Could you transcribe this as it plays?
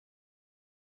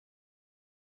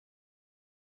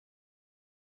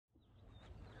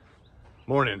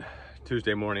Morning,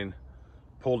 Tuesday morning,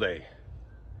 pull day.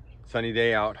 Sunny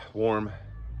day out, warm.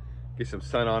 Get some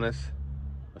sun on us.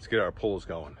 Let's get our pulls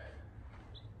going.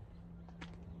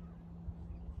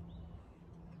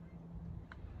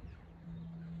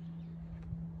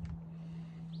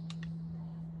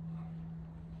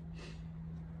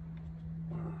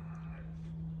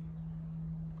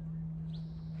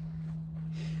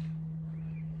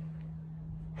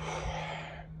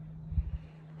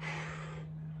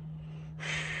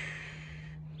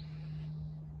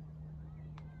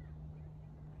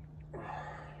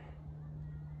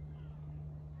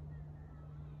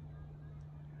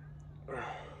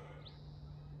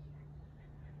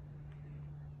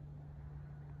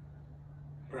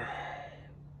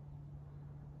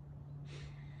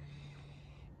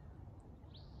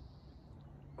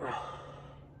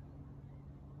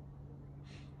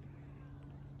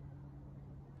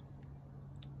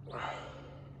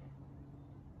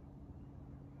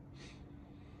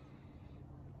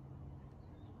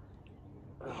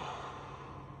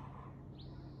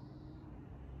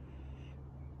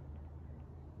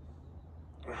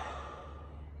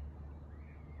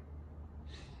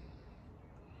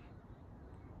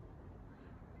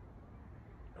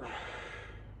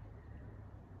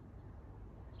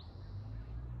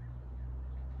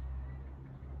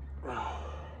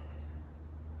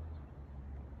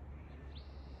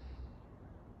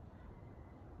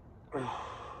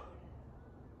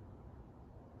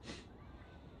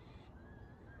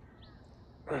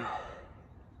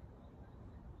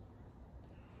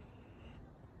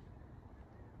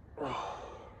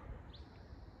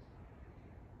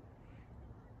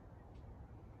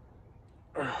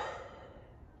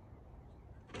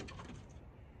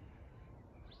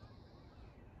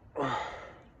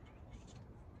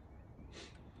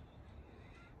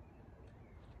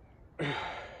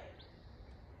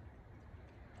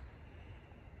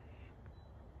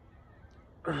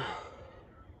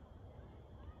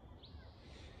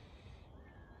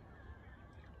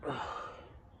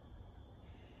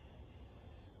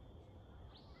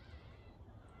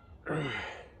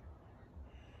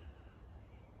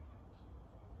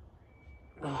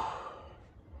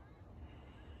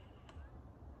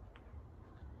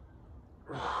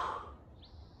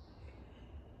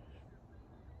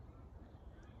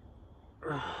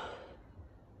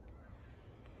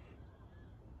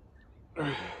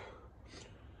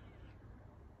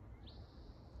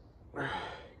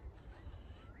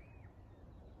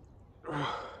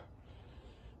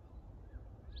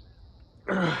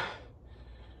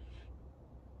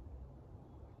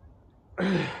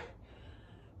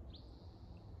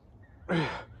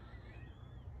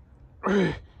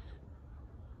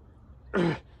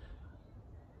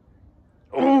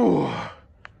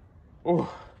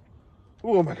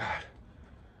 Oh my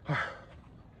God.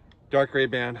 Dark gray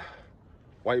band,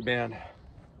 white band.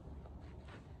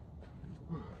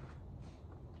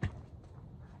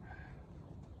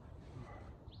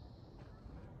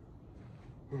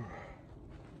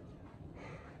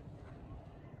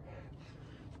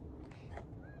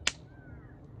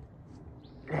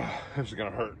 This is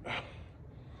gonna hurt.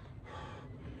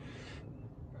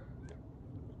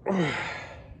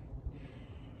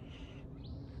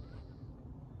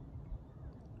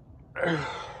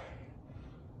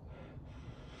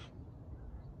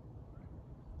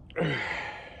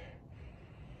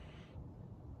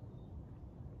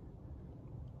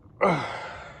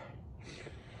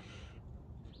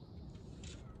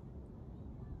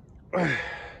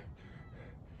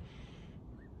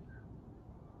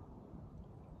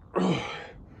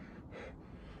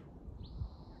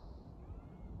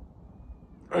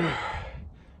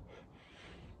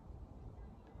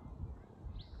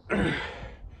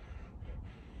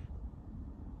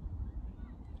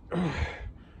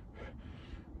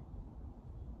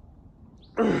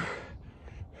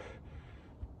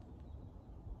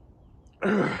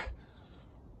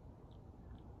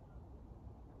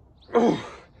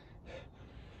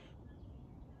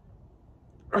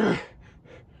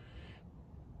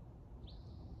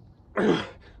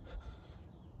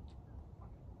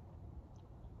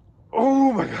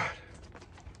 Oh my God.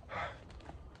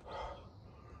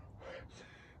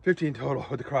 15 total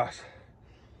with the cross.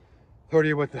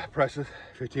 30 with the presses,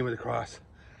 15 with the cross.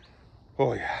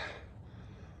 Oh yeah.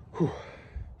 Whew.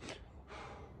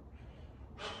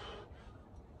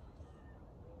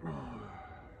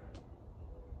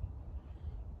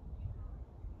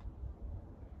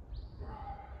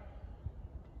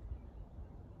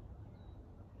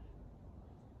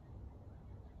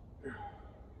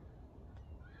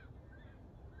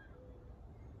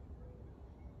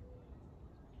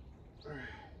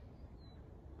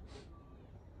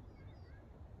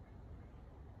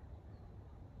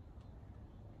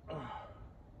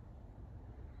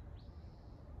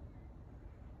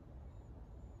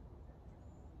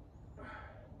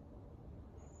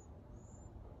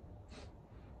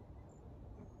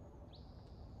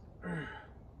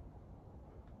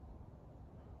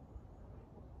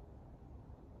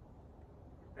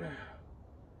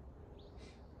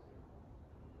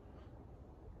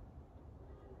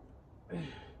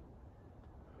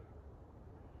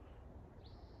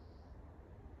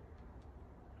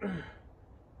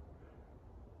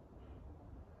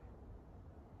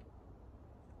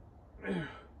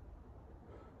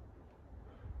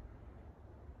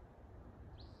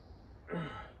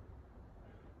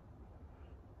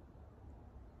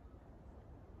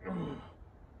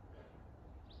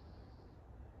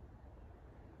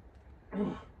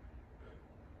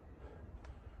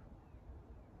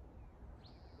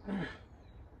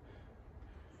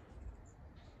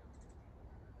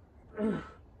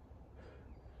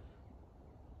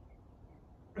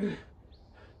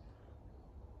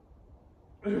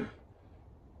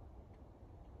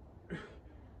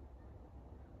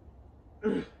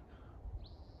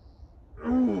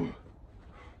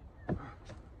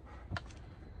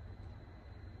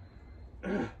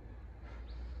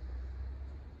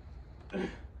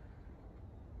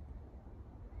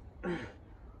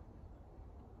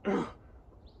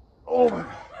 Oh my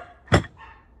God.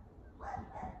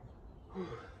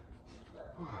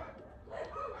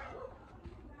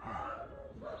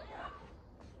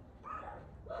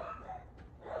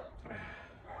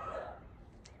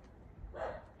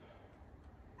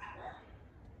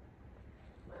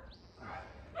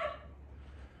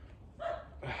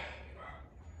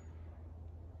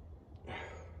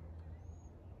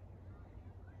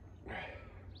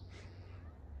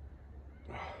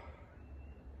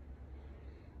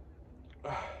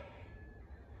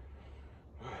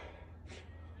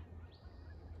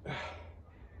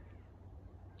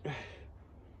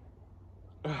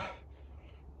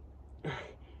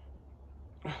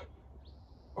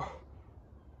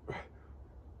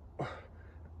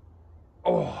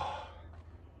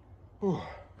 Oh.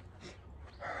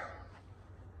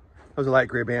 That was a light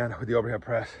gray band with the overhead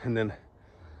press, and then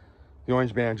the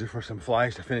orange band just for some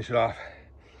flies to finish it off.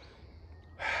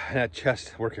 And that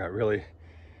chest workout really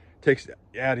takes it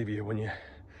out of you when you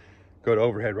go to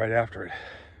overhead right after it.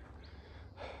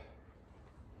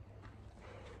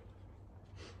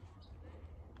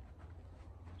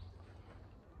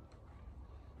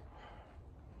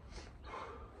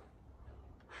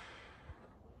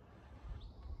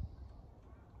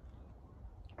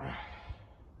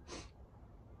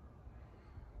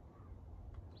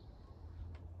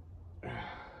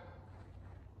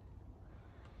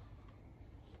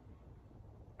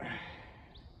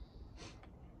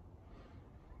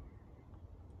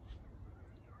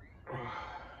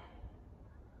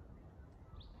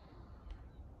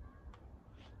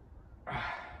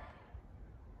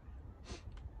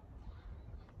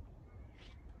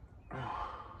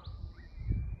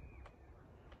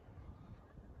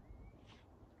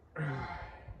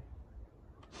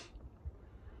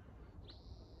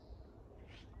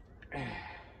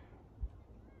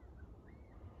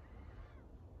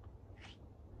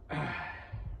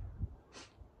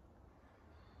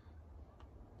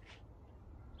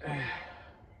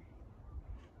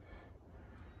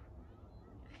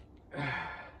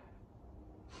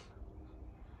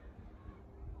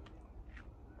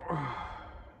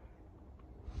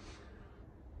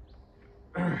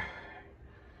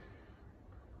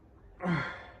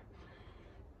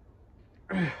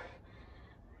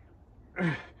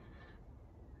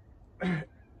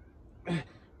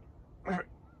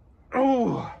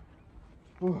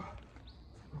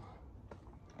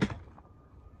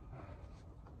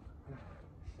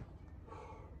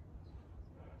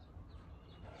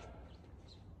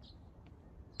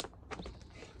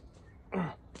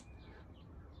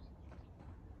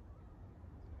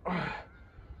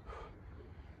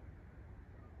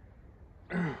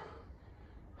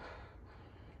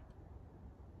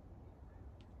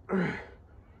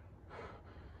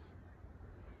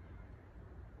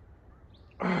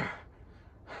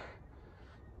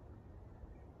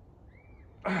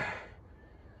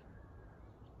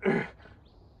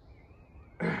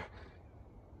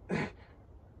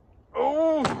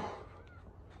 Oh.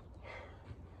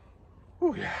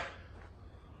 Oh yeah,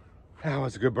 that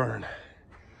was a good burn.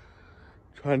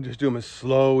 Try and just do them as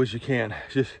slow as you can.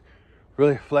 Just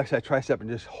really flex that tricep and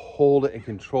just hold it and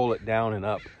control it down and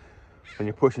up. When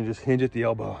you're pushing, just hinge at the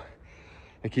elbow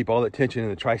and keep all that tension in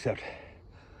the tricep.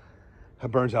 That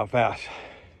burns out fast.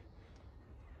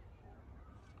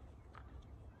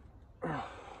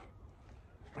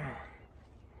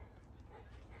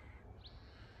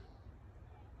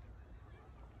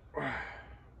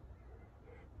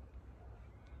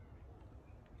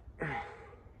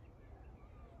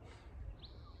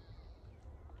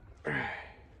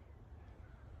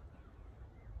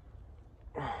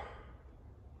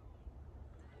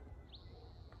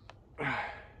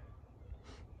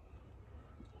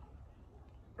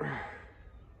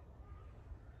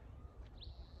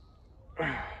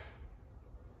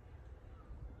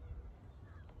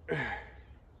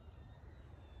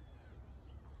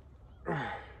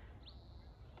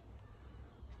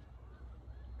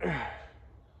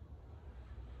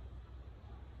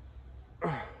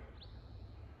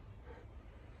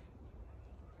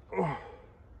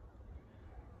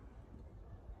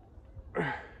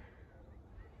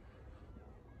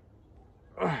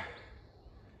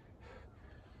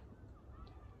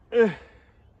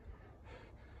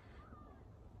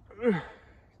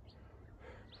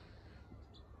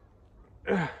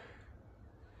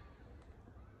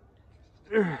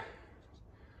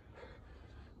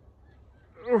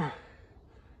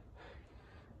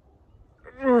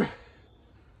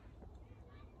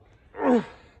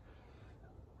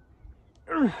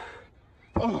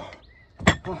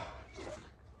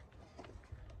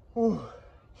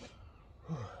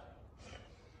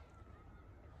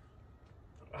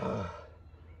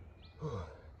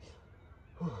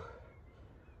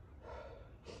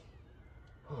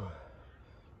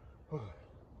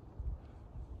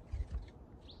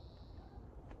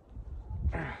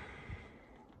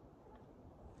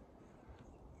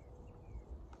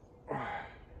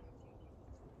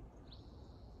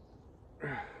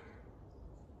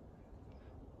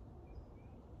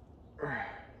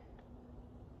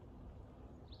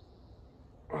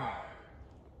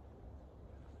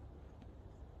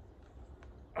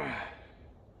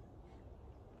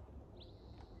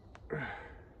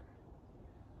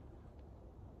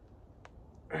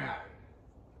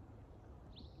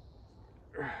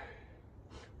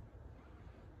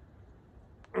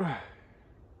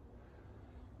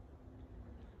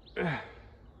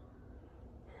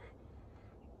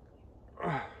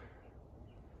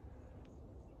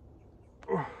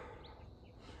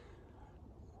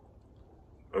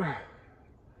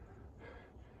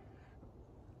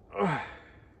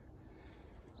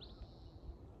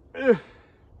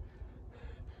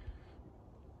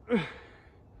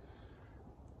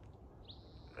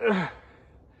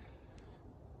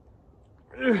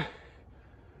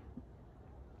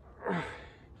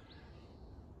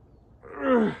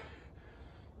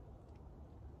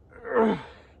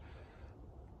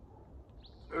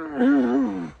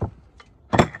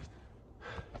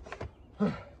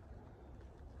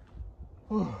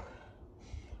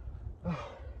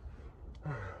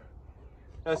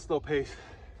 That's slow pace.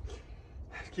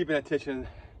 Keeping that tension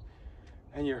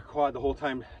and your quad the whole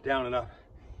time down and up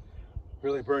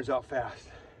really burns out fast.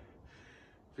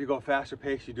 If you go faster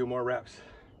pace, you do more reps.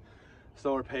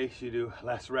 Slower pace, you do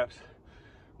less reps,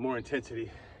 more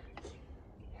intensity,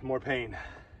 more pain.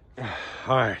 All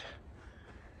right,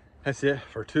 that's it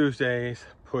for Tuesday's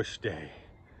push day.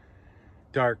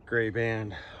 Dark gray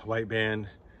band, white band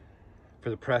for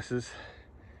the presses,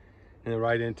 and then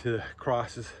right into the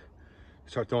crosses.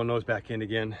 Start throwing those back in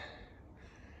again.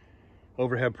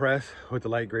 Overhead press with the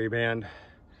light gray band,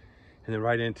 and then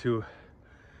right into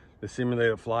the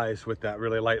simulated flies with that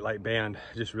really light band,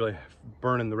 just really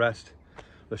burning the rest,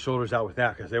 the shoulders out with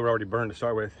that, because they were already burned to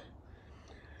start with.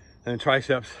 And then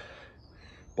triceps,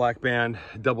 black band,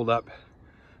 doubled up,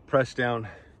 press down,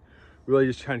 really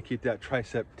just trying to keep that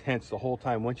tricep tense the whole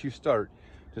time. Once you start,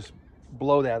 just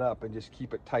blow that up and just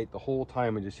keep it tight the whole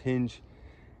time, and just hinge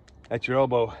at your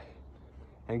elbow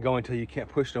and go until you can't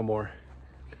push no more.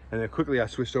 And then quickly I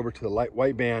switched over to the light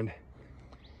white band,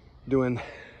 doing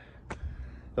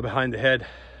the behind the head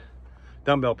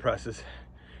dumbbell presses.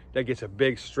 That gets a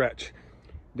big stretch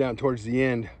down towards the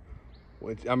end.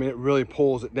 I mean, it really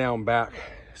pulls it down back,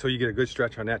 so you get a good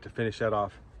stretch on that to finish that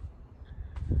off.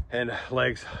 And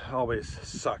legs always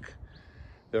suck.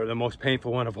 They're the most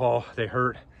painful one of all. They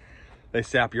hurt, they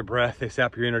sap your breath, they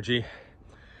sap your energy.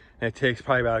 And it takes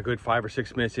probably about a good 5 or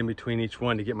 6 minutes in between each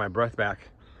one to get my breath back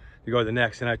to go to the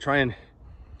next. And I try and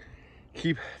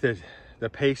keep the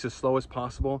pace as slow as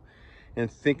possible, and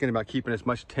thinking about keeping as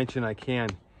much tension I can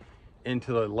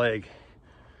into the leg,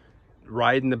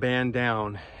 riding the band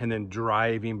down and then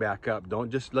driving back up.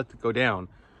 Don't just let it go down,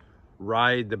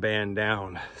 ride the band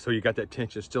down, so you got that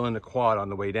tension still in the quad on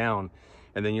the way down,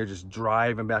 and then you're just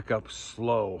driving back up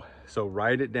slow. So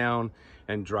ride it down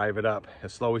and drive it up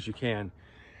as slow as you can,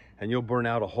 and you'll burn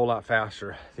out a whole lot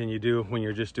faster than you do when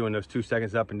you're just doing those 2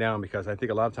 seconds up and down, because I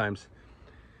think a lot of times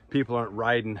people aren't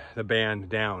riding the band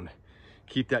down.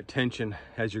 Keep that tension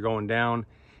as you're going down,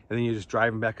 and then you're just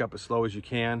driving back up as slow as you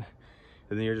can,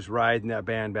 and then you're just riding that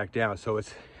band back down. So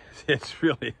it's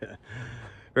really a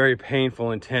very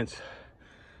painful, intense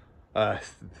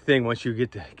thing once you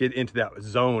get into that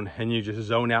zone, and you just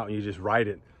zone out and you just ride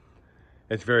it.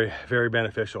 It's very, very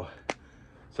beneficial.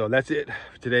 So that's it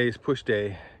for today's push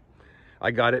day.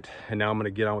 I got it, and now I'm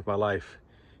gonna get on with my life.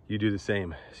 You do the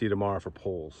same. See you tomorrow for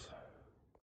pulls.